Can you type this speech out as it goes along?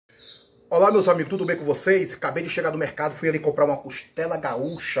Olá, meus amigos, tudo bem com vocês? Acabei de chegar do mercado, fui ali comprar uma costela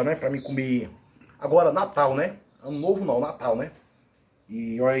gaúcha, né? Pra mim comer agora, Natal, né? Ano novo não, Natal, né?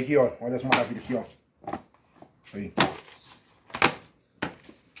 E olha aqui, ó, olha as maravilhas aqui, ó. Aí.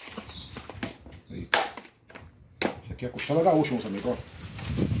 Aí. Isso aqui é a costela gaúcha, meus amigos, ó.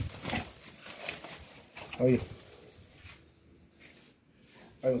 Aí.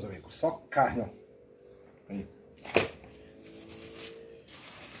 Aí, meus amigos, só carne, ó. Aí.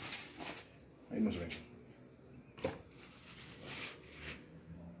 Aí, meus amigos.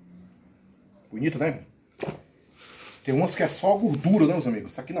 Bonito, né? Tem umas que é só gordura, né, meus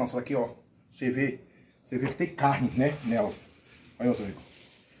amigos? Essa aqui não, essa daqui, ó. Você vê que tem carne, né, nelas. Aí, meus amigos.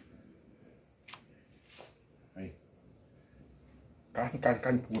 Aí.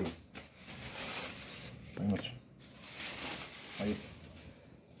 Carne pura. Aí, meus. Aí.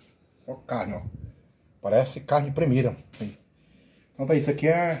 Só carne, ó. Parece carne de primeira. Aí. Então tá, isso aqui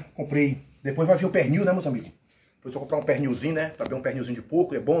é... Comprei... Depois vai vir o pernil, né, meus amigos? Depois eu vou comprar um pernilzinho, né? Também um pernilzinho de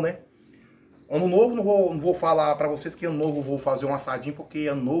porco, é bom, né? Ano novo, não vou falar pra vocês que ano novo eu vou fazer um assadinho, porque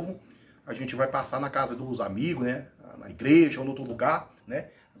ano novo a gente vai passar na casa dos amigos, né? Na igreja ou em outro lugar,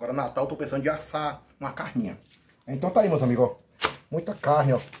 né? Agora Natal eu tô pensando de assar uma carninha. Então tá aí, meus amigos, ó. Muita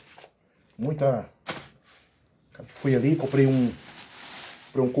carne, ó. Muita... Fui ali, comprei um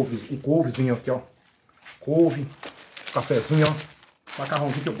couvezinho aqui, ó. Couve, cafezinho, ó.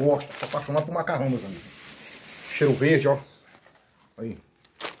 Macarrãozinho que eu gosto. Tô apaixonado por macarrão, meus amigos. Cheiro verde, ó. Aí.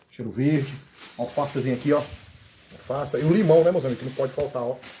 Cheiro verde. Alfacezinho aqui, ó. Alface. E um limão, né, meus amigos? Que não pode faltar,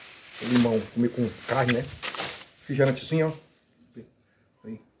 ó. O limão. Comer com carne, né? Refrigerantezinho, ó.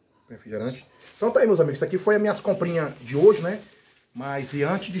 Aí. Refrigerante. Então tá aí, meus amigos. Isso aqui foi as minhas comprinhas de hoje, né? Mas e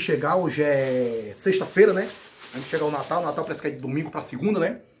antes de chegar, hoje é sexta-feira, né? Antes de chegar o Natal. O Natal parece que é de domingo pra segunda,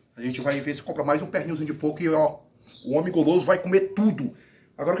 né? A gente vai ver se compra mais um pernilzinho de porco e, ó. O Homem Guloso vai comer tudo.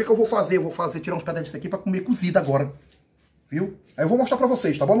 Agora o que eu vou fazer? Eu vou tirar uns pedaços disso aqui pra comer cozida agora. Viu? Aí eu vou mostrar pra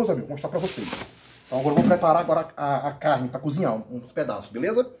vocês, tá bom, meus amigos? Vou mostrar pra vocês. Então agora eu vou preparar agora a carne pra cozinhar uns pedaços,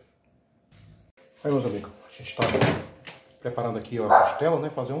 beleza? Aí, meus amigos, a gente tá preparando aqui, ó, a costela, né?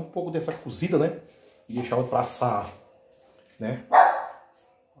 Fazer um pouco dessa cozida, né? E deixar ela pra assar, né?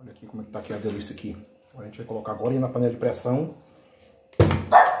 Olha aqui como é que tá aqui a delícia aqui. A gente vai colocar agora na panela de pressão. Vou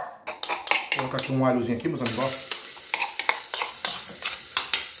colocar aqui um alhozinho aqui, meus amigos, ó.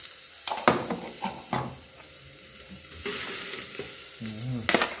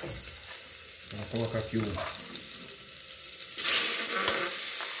 Vou colocar aqui o...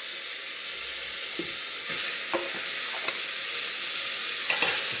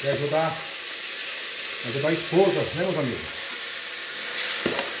 Quer ajudar a esposa, né, meus amigos?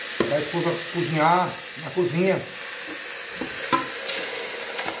 Ajudar a esposa a cozinhar na cozinha.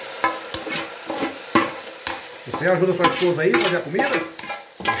 Você ajuda a sua esposa aí a fazer a comida?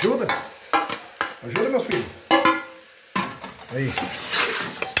 Ajuda? Ajuda, meus filhos? Aí.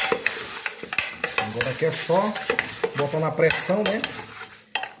 Agora aqui é só botar na pressão, né?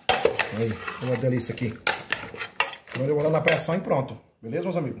 Aí, olha a delícia aqui. Agora eu vou botar na pressão e pronto. Beleza,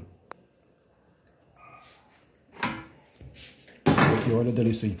 meus amigos? Aqui, olha a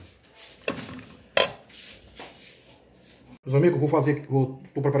delícia aí. Meus amigos,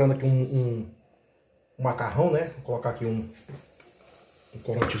 tô preparando aqui um macarrão, né? Vou colocar aqui um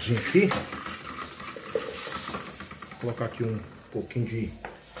corantezinho aqui. Vou colocar aqui um pouquinho de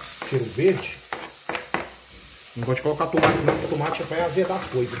cheiro verde. Não gosto de colocar tomate não, porque tomate vai azedar as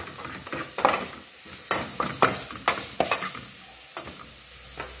coisas.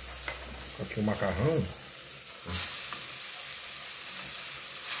 Aqui o macarrão.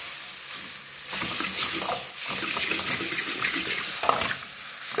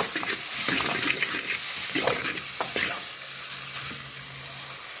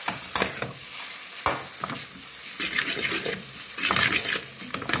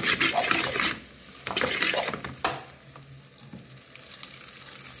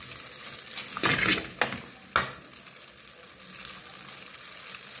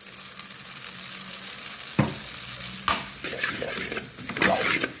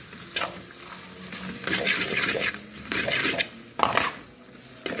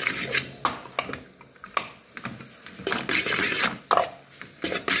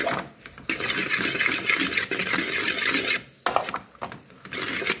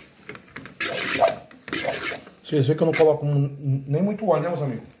 Vocês veem que eu não coloco nem muito óleo, né, meus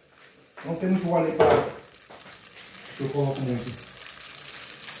amigos? Não tem muito óleo aí pra... Eu coloco muito.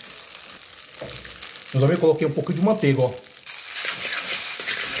 Meus amigos, coloquei um pouquinho de manteiga, ó.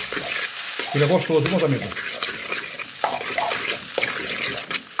 Ele é gostoso, viu, meus amigos?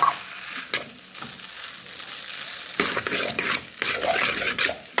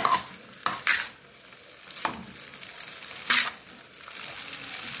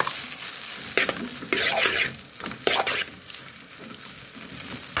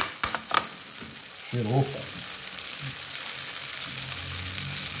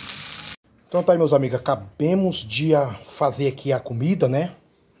 Então tá aí, meus amigos, acabemos de fazer aqui a comida, né?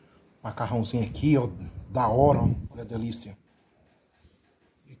 Macarrãozinho aqui, ó, da hora, ó. Olha a delícia.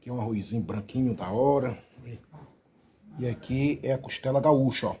 E aqui é um arrozinho branquinho, da hora. E aqui é a costela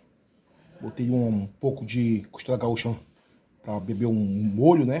gaúcha, ó. Botei um pouco de costela gaúcha pra beber um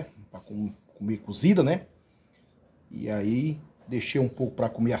molho, né? Pra comer cozida, né? E aí, deixei um pouco pra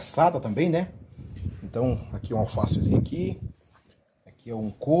comer assada também, né? Então, aqui é um alfacezinho aqui. Aqui é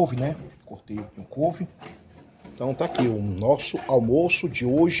um couve, né? Cortei aqui um couve. Então tá aqui, o nosso almoço de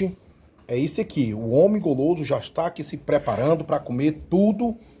hoje é esse aqui. O homem guloso já está aqui se preparando para comer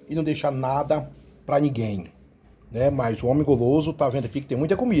tudo e não deixar nada para ninguém, né? Mas o homem guloso tá vendo aqui que tem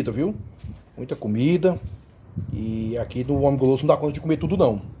muita comida, viu? Muita comida. E aqui no homem guloso não dá conta de comer tudo,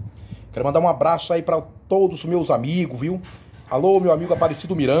 não. Quero mandar um abraço aí para todos os meus amigos, viu? Alô, meu amigo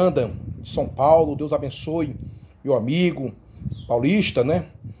Aparecido Miranda, de São Paulo. Deus abençoe, meu amigo paulista, né?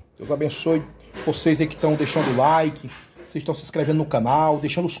 Deus abençoe vocês aí que estão deixando o like, vocês estão se inscrevendo no canal,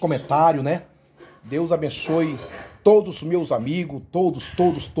 deixando os comentários, né? Deus abençoe todos os meus amigos,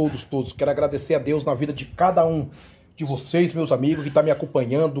 todos. Quero agradecer a Deus na vida de cada um de vocês, meus amigos, que está me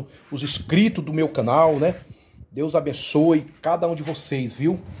acompanhando, os inscritos do meu canal, né? Deus abençoe cada um de vocês,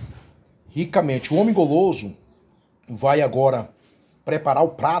 viu? Ricamente. O homem guloso vai agora preparar o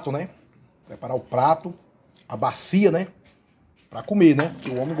prato, né? Preparar o prato, a bacia, né? Pra comer, né? Porque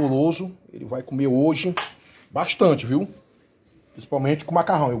o homem guloso, ele vai comer hoje bastante, viu? Principalmente com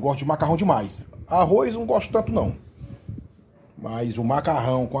macarrão. Eu gosto de macarrão demais. Arroz não gosto tanto, não. Mas o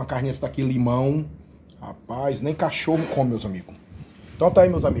macarrão com a carninha daqui, limão, rapaz, nem cachorro come, meus amigos. Então tá aí,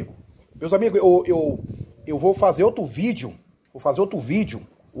 meus amigos. Meus amigos, eu vou fazer outro vídeo.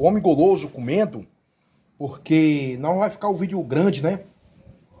 O homem guloso comendo. Porque não vai ficar o vídeo grande, né?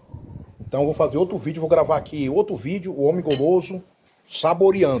 Então eu vou fazer outro vídeo, vou gravar aqui outro vídeo, o homem guloso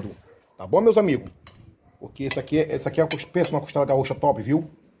saboreando. Tá bom, meus amigos? Porque essa aqui é uma costela gaúcha top, viu?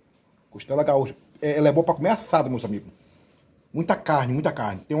 Costela gaúcha. Ela é boa pra comer assada, meus amigos. Muita carne, muita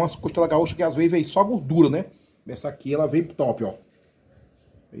carne. Tem umas costelas gaúchas que às vezes vem só gordura, né? Essa aqui ela veio top, ó.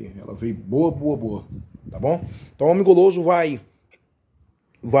 Ela veio boa. Tá bom? Então o homem guloso vai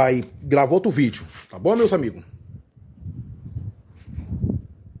gravar outro vídeo. Tá bom, meus amigos?